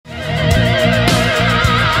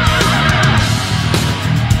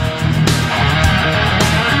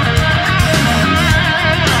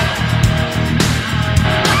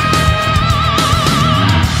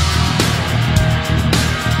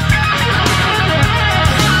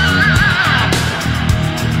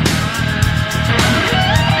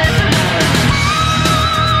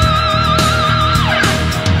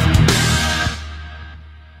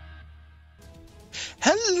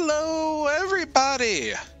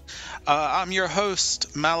I'm your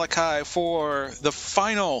host, Malachi, for the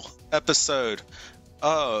final episode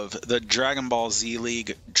of the Dragon Ball Z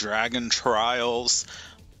League Dragon Trials.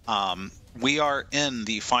 We are in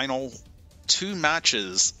the final two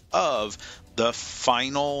matches of the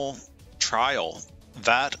final trial,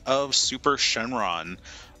 that of Super Shenron.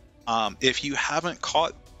 If you haven't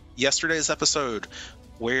caught yesterday's episode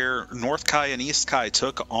where North Kai and East Kai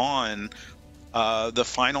took on the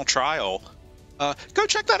final trial, go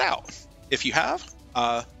check that out. If you have,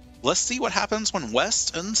 let's see what happens when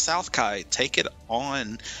West and South Kai take it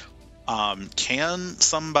on. Can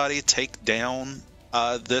somebody take down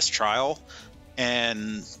this trial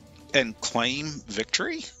and claim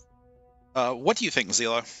victory? What do you think,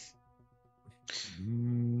 Zelo?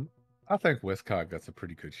 I think West Kai gets a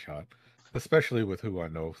pretty good shot, especially with who I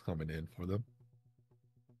know is coming in for them.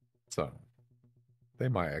 So they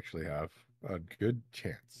might actually have a good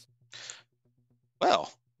chance. Well,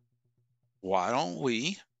 why don't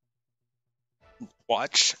we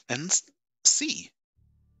watch and see?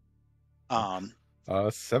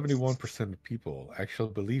 71% of people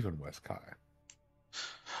actually believe in West Kai.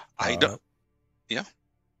 I don't. Yeah,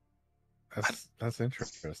 that's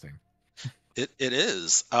interesting. It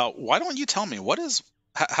is. Why don't you tell me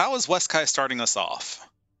how is West Kai starting us off?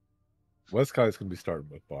 West Kai is going to be starting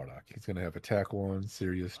with Bardock. He's going to have Attack 1,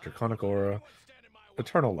 Sirius, Draconic Aura,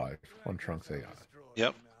 Eternal Life on Trunks AI.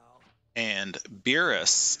 Yep. And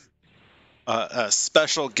Beerus, a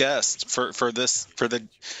special guest for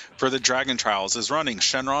the Dragon Trials, is running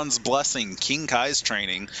Shenron's Blessing, King Kai's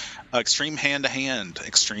Training, Extreme Hand to Hand,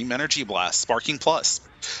 Extreme Energy Blast, Sparking Plus,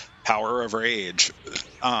 Power of Rage.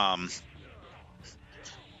 But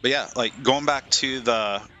yeah, like going back to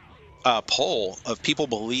the poll of people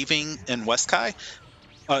believing in West Kai,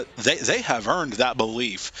 they have earned that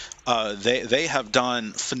belief. They have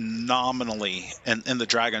done phenomenally in the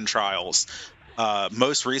Dragon Trials.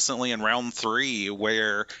 Most recently in round 3,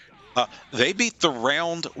 where they beat the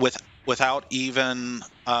round without even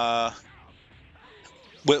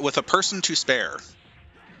with a person to spare.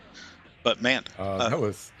 But man, that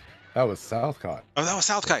was South Kai. Oh, that was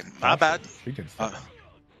South Kai. My bad.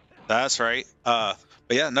 That's right. But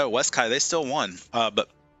yeah, no, West Kai, they still won. But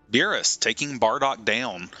Beerus taking Bardock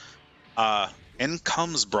down. In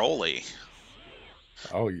comes Broly.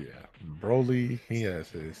 Oh yeah, Broly, he has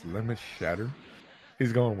his limits shattered.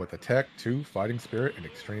 He's going with Attack 2, Fighting Spirit, and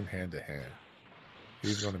Extreme Hand to Hand.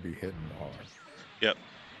 He's going to be hitting hard. Yep.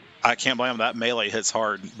 I can't blame him. That melee hits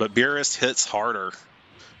hard, but Beerus hits harder.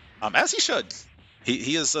 As he should.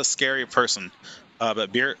 He is a scary person.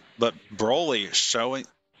 But Broly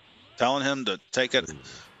telling him to take it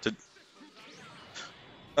to.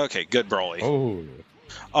 Okay, good Broly.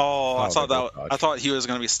 Oh, I thought he was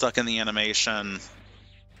going to be stuck in the animation.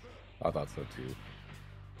 I thought so too.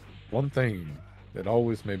 One thing that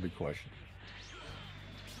always made me question: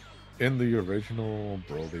 in the original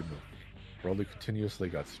Broly movie, Broly continuously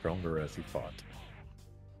got stronger as he fought.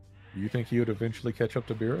 Do you think he would eventually catch up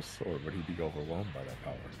to Beerus, or would he be overwhelmed by that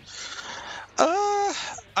power?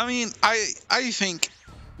 I mean, I think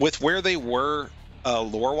with where they were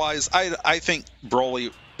lore-wise, I think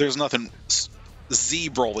Broly, there's nothing Z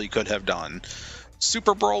Broly could have done.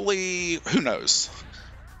 Super Broly, who knows?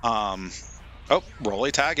 Oh,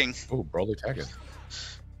 Broly tagging. Oh, Broly tagging.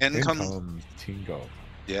 In comes Tingo.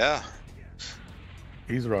 Yeah.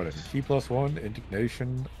 He's running Key +1,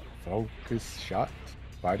 Indignation, Focus Shot,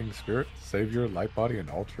 Fighting Spirit, Savior, Light Body, and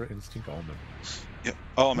Ultra Instinct Omen. Yep.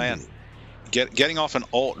 Oh man, getting off an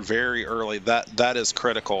ult very early, that is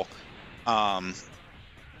critical. I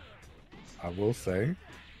will say,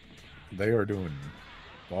 they are doing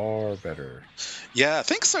far better. Yeah, I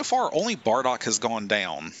think so far only Bardock has gone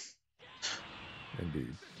down.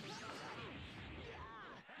 Indeed.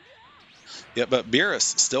 Yeah, but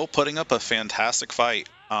Beerus still putting up a fantastic fight.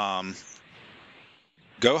 Gohan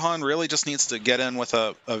really just needs to get in with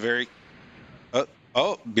a very...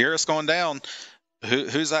 Oh, Beerus going down.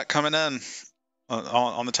 Who's that coming in?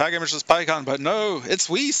 On the tag image is Pycon, but no, it's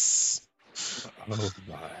Whis. Oh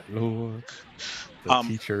my lord. The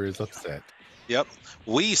teacher is upset. Yep.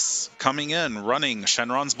 Whis coming in, running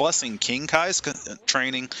Shenron's Blessing, King Kai's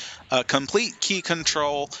Training, Complete Key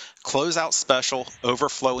Control, Closeout Special,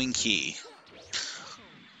 Overflowing Key.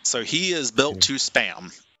 So he is built to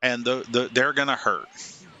spam, and they're going to hurt.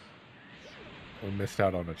 We missed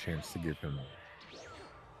out on a chance to give him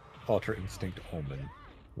Ultra Instinct Omen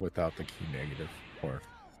without the key negative, or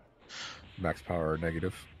max power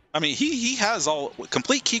negative. I mean, he has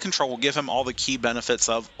complete key control will give him all the key benefits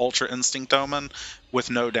of Ultra Instinct Omen with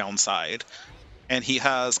no downside. And he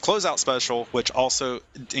has Closeout Special, which also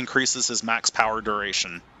increases his max power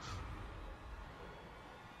duration.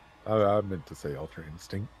 I meant to say Ultra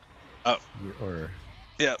Instinct. Oh. Or,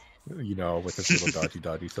 yep. You know, with his little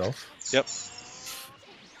dodgy self. Yep.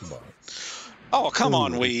 But, oh, come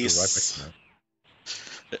on, right Whis.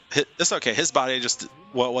 It's okay. His body just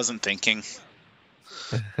wasn't thinking.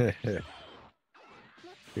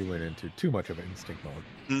 He went into too much of an instinct mode.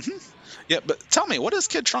 Mm-hmm. Yeah, but tell me, what is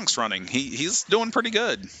Kid Trunks running? He's doing pretty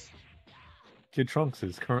good. Kid Trunks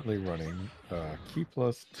is currently running Key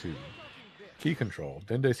Plus 2, Key Control,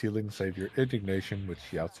 Dende's Healing, Savior, Indignation with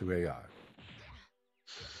Shiatsu AI.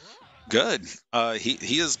 Good.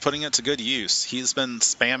 He is putting it to good use. He's been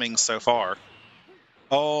spamming so far.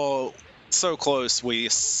 Oh, so close,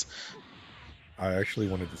 Whis. I actually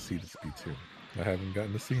wanted to see this B2. I haven't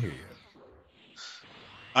gotten to see it yet.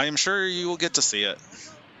 I am sure you will get to see it.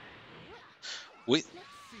 We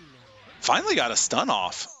finally got a stun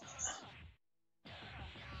off.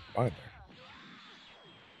 Finally.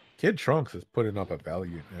 Kid Trunks is putting up a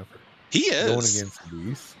valiant effort. He is. Going against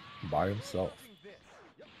Whis by himself.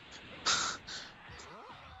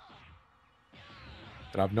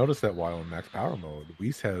 And I've noticed that while in max power mode,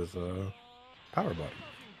 Whis has a power button.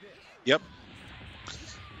 Yep.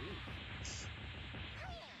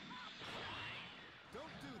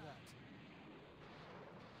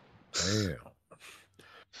 Damn.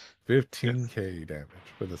 15k damage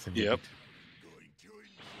with a single. Yep.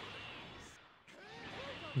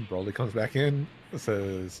 Broly comes back in,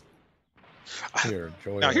 says, "Here,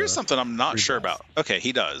 enjoy." Now here's something I'm not sure about. Okay,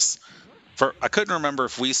 he does. I couldn't remember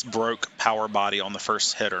if Whis broke Power Body on the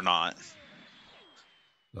first hit or not.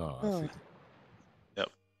 Oh, I see. Yep.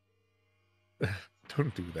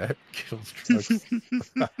 Don't do that. Kills Trunks.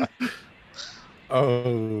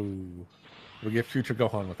 Oh, we get future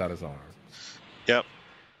Gohan without his arm. Yep.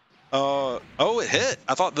 Oh, it hit.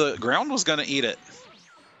 I thought the ground was gonna eat it.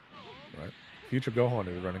 Right. Future Gohan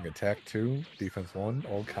is running Attack 2, Defense 1,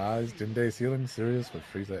 All Kai's Dende's Healing, Sirius with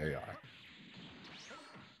Frieza AI.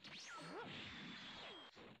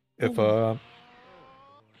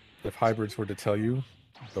 If hybrids were to tell you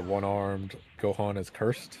the one-armed Gohan is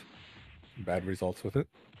cursed, bad results with it.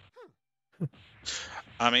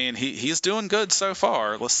 I mean, he's doing good so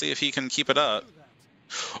far. Let's see if he can keep it up.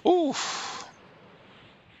 Ooh.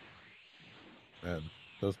 And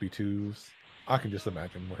those B2s, I can just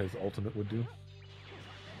imagine what his ultimate would do.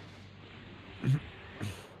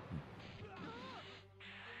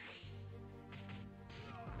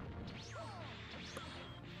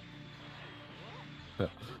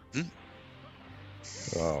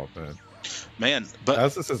 Oh man, but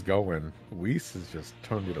as this is going, Whis has just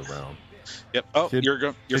turned it around. Yep. Oh,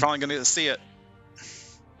 you're finally going to see it.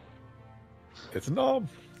 It's numb.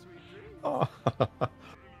 Oh.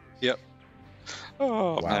 Yep.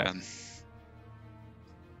 Oh wow. Man.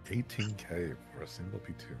 18k for a single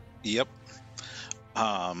P2. Yep.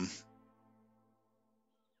 But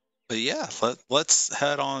yeah, let's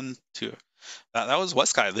head on to that was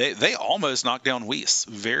West Kai. They almost knocked down Whis.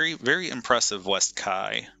 Very, very impressive, West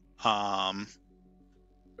Kai.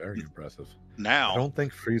 Very impressive. Now I don't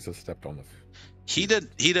think Frieza stepped on the. He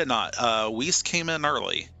did not. Whis came in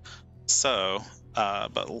early, so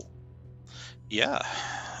but yeah.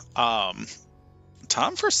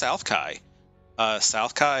 Time for South Kai.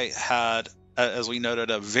 South Kai had, as we noted,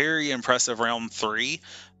 a very impressive round 3.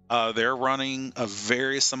 They're running a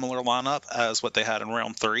very similar lineup as what they had in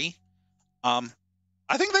round 3. I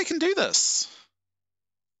think they can do this.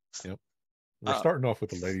 Yep. We're starting off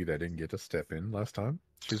with a lady that didn't get to step in last time.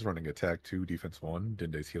 She's running Attack 2, Defense 1,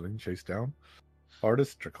 Dende's Healing, Chase Down,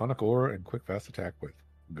 Artist, Draconic Aura, and Quick Fast Attack with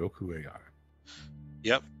Goku AI.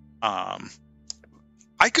 Yep.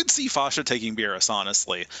 I could see Fasha taking Beerus,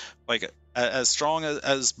 honestly. Like, as strong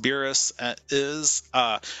as Beerus is,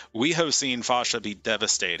 we have seen Fasha be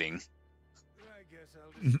devastating.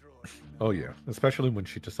 Oh yeah, especially when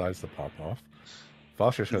she decides to pop off.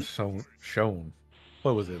 Fasha has shown,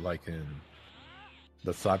 what was it like in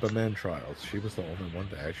the Cyberman trials? She was the only one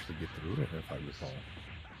to actually get through it, if I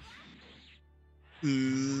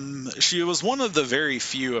recall. She was one of the very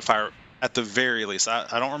few, at the very least.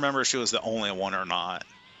 I don't remember if she was the only one or not.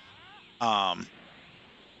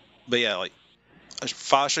 But yeah, like,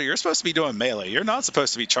 Fasha, you're supposed to be doing melee. You're not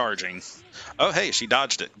supposed to be charging. Oh, hey, she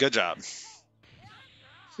dodged it. Good job.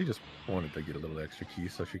 She just wanted to get a little extra key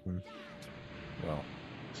so she can, well,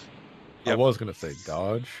 yep. I was going to say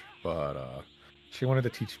dodge, but she wanted to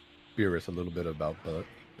teach Beerus a little bit about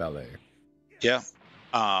ballet. Yeah.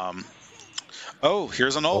 Oh,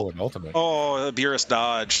 here's an ult. Oh, an ultimate. Oh, Beerus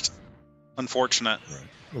dodged. Unfortunate.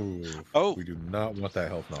 Right. Ooh, oh, we do not want that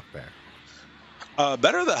health knockback.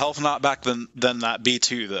 Better the health knockback than that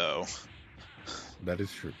B2 though. That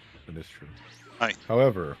is true. It is true. Right.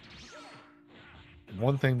 However,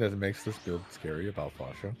 one thing that makes this build scary about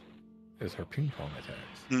Fasha is her ping pong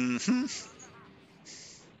attacks. Mm-hmm.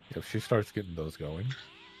 If she starts getting those going,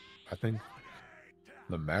 I think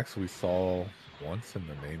the max we saw once in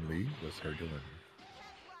the main league was her doing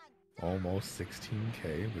almost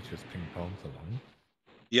 16k, which is ping pongs alone.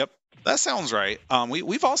 Yep, that sounds right.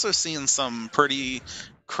 We've also seen some pretty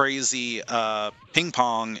crazy ping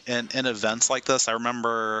pong in events like this. I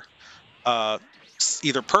remember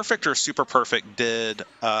either Perfect or Super Perfect did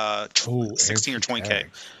 16 or 20k.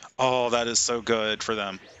 Tags. Oh, that is so good for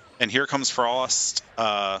them. And here comes Frost.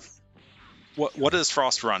 What is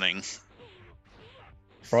Frost running?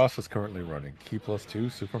 Frost is currently running Key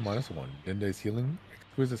 +2, Super -1, Dende's Healing,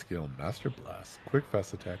 Exquisite Skill, Master Blast, Quick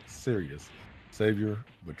Fast Attack, Serious, Savior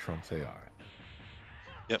with Trump's AI.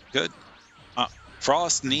 Yep, good.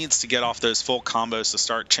 Frost needs to get off those full combos to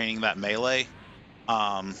start chaining that melee.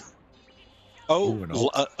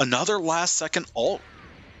 Another last second ult.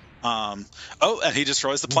 And he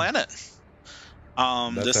destroys the planet.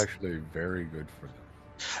 That's actually very good for them.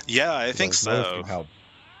 Yeah, I think so. How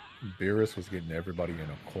Beerus was getting everybody in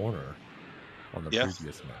a corner on the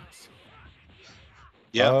previous maps.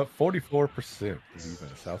 Yeah, 44% is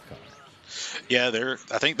even South Kai. Yeah,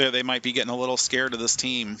 I think they might be getting a little scared of this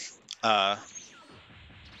team. Oh,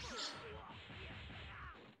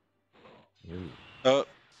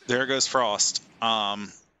 there goes Frost.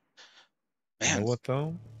 Man, you know what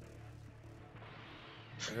though?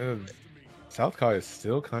 South Kai is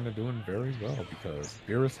still kind of doing very well because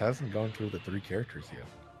Beerus hasn't gone through the 3 characters yet.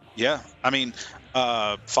 Yeah, I mean,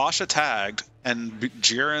 Fasha tagged, and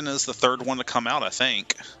Jiren is the third one to come out, I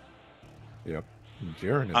think. Yep,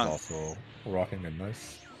 Jiren is also rocking a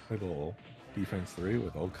nice little defense 3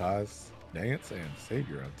 with Okai's Dance and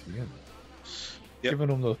Savior on TN. Yep. Giving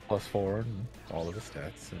him the +4 and all of his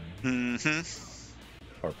stats. And,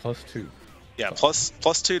 or +2. Yeah,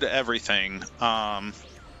 +2 to everything.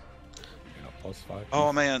 +5.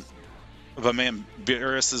 Oh man. But man,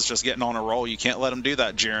 Beerus is just getting on a roll. You can't let him do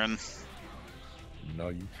that, Jiren. No,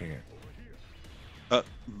 you can't. Bye,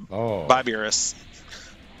 Beerus.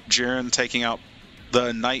 Jiren taking out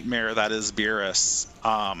the nightmare that is Beerus.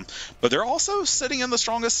 But they're also sitting in the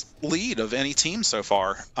strongest lead of any team so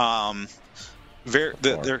far. Yeah,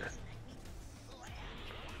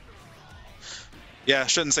 I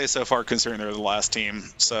shouldn't say so far considering they're the last team.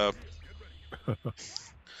 So.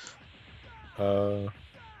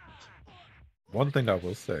 One thing I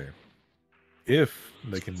will say, if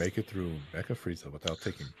they can make it through Mecha Frieza without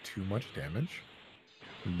taking too much damage,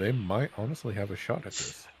 they might honestly have a shot at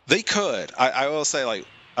this. They could. I will say, like,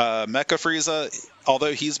 Mecha Frieza,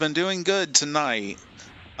 although he's been doing good tonight,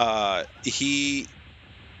 he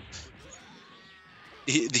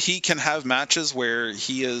can have matches where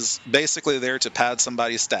he is basically there to pad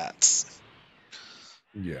somebody's stats.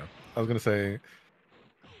 Yeah, I was gonna say,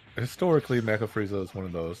 historically, Mecha Frieza is one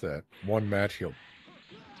of those that one match he'll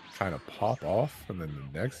kind of pop off, and then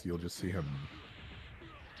the next you'll just see him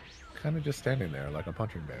kind of just standing there like a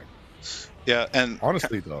punching bag. Yeah, and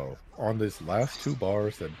honestly though, on this last 2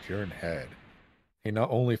 bars that Jiren had, he not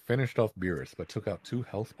only finished off Beerus, but took out 2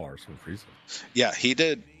 health bars from Frieza. Yeah, he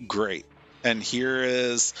did great. And here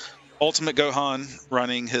is Ultimate Gohan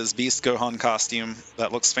running his Beast Gohan costume.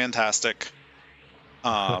 That looks fantastic.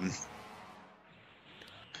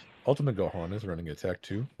 Ultimate Gohan is running Attack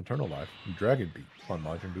 2, Eternal Life, Dragon Beat on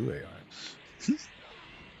Majin Buu AI.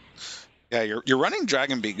 Yeah, you're running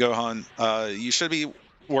Dragon Beat Gohan. You should be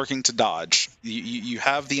working to dodge. You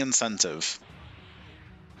have the incentive.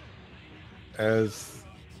 As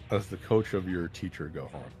the coach of your teacher,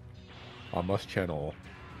 Gohan, I must channel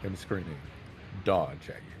him screaming, "Dodge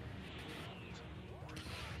at you."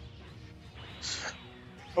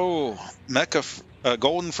 Oh,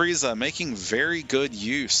 Golden Frieza making very good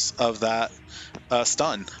use of that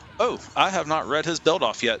stun. Oh, I have not read his build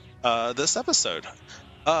off yet this episode.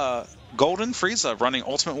 Golden Frieza running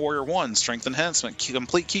Ultimate Warrior 1, Strength Enhancement,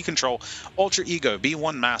 Complete Key Control, Ultra Ego,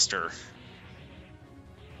 B1 Master.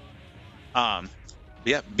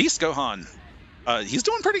 Yeah, Beast Gohan. He's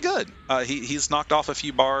doing pretty good. He's knocked off a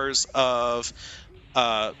few bars of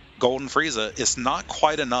Golden Frieza. It's not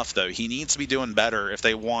quite enough, though. He needs to be doing better if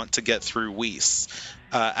they want to get through Whis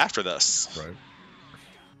after this. Right.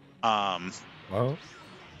 Well,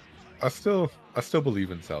 I still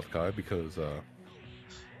believe in South Kai because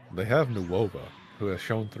they have Nuova, who has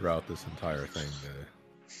shown throughout this entire thing that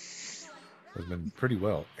has been pretty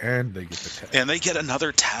well, and they get the tag. And they get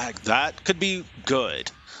another tag. That could be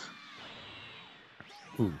good.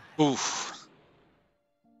 Ooh. Oof.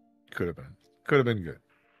 Could have been good.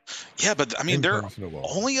 Yeah, but I mean, In they're terms of Nuova.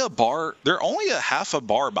 only a bar. They're only a half a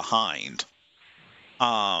bar behind.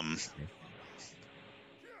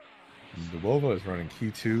 Nuova is running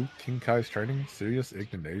Key 2, King Kai's training, Serious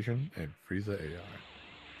Ignition, and Frieza AI.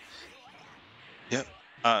 Yep.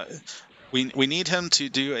 We need him to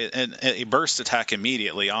do a burst attack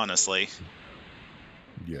immediately. Honestly.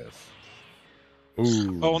 Yes.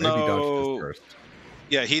 Ooh, Oh maybe dodge this no. first.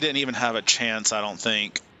 Yeah, he didn't even have a chance. I don't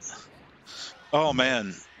think. Oh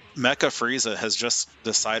man, Mecha Frieza has just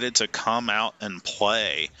decided to come out and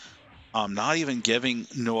play. Not even giving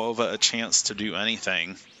Nuova a chance to do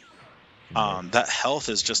anything. That health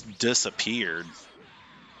has just disappeared.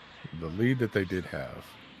 The lead that they did have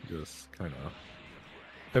just kind of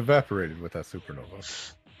evaporated with that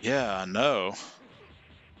supernova. Yeah, no.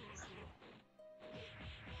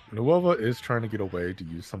 Nuova is trying to get away to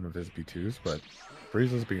use some of his B2s, but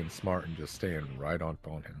Frieza's being smart and just staying right on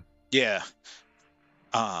him. Yeah.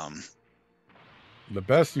 The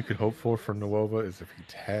best you could hope for from Nuova is if he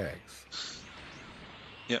tags.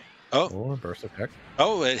 Yep. Oh. Or burst attack.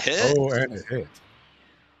 Oh, it hit. Oh, and it hit.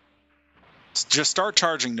 Just start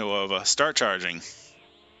charging, Nuova. Start charging.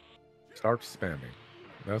 Start spamming.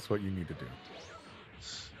 That's what you need to do.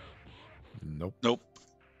 Nope. Nope.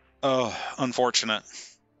 Oh, unfortunate.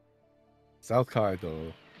 South Kai,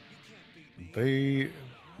 though, they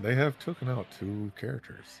have taken out 2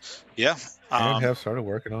 characters. Yeah. And have started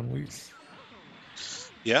working on Whis.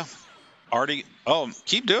 Yeah. Already. Oh,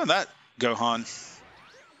 keep doing that, Gohan.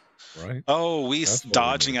 Right. Oh, Whis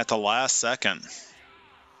dodging at the last second.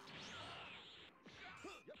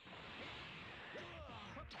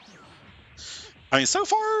 I mean, so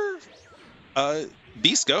far,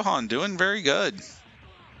 Beast Gohan doing very good.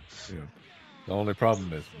 Yeah. The only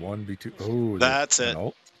problem is 1v2. Oh, that's it.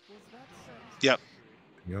 Ult. Yep.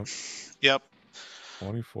 Yep.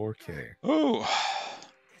 24K. Oh.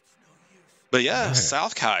 But yeah,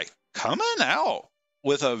 South Kai coming out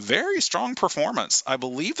with a very strong performance. I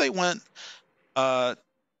believe they went. They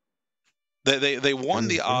won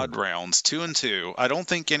the odd rounds 2-2. I don't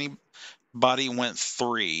think anybody went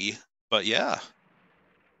 3, but yeah.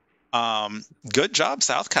 Good job,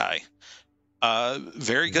 South Kai.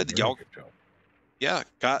 Very good. Y'all. Good job. Yeah,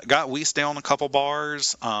 got Whis down a couple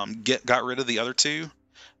bars. Got rid of the other 2.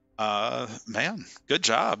 Man, good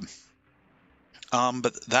job.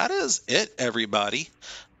 But that is it, everybody.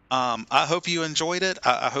 I hope you enjoyed it.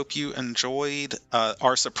 I hope you enjoyed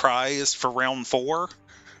our surprise for round 4.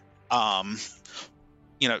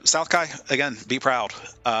 South Kai, again, be proud.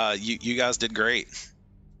 You guys did great.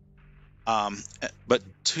 But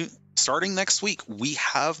starting next week, we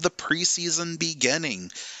have the preseason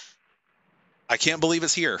beginning. I can't believe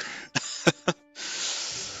it's here.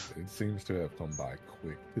 It seems to have come by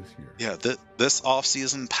quick this year. Yeah, this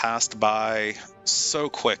offseason passed by so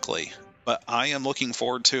quickly, but I am looking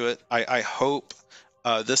forward to it. I hope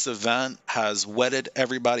this event has whetted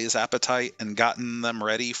everybody's appetite and gotten them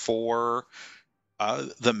ready for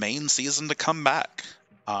the main season to come back.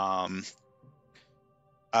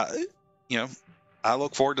 I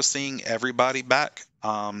look forward to seeing everybody back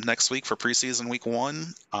next week for preseason week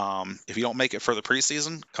 1. If you don't make it for the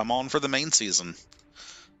preseason, come on for the main season.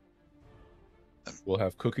 We'll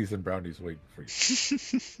have cookies and brownies waiting for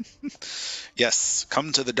you. Yes,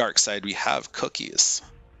 come to the dark side. We have cookies.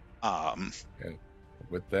 And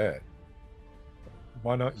with that,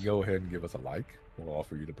 why not go ahead and give us a like? We'll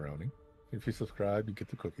offer you the brownie. If you subscribe, you get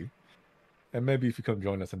the cookie. And maybe if you come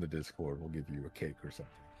join us in the Discord, we'll give you a cake or something.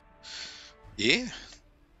 Yeah.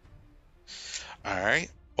 All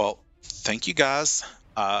right. Well, thank you guys.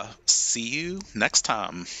 See you next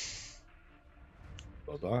time.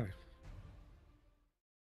 Bye-bye.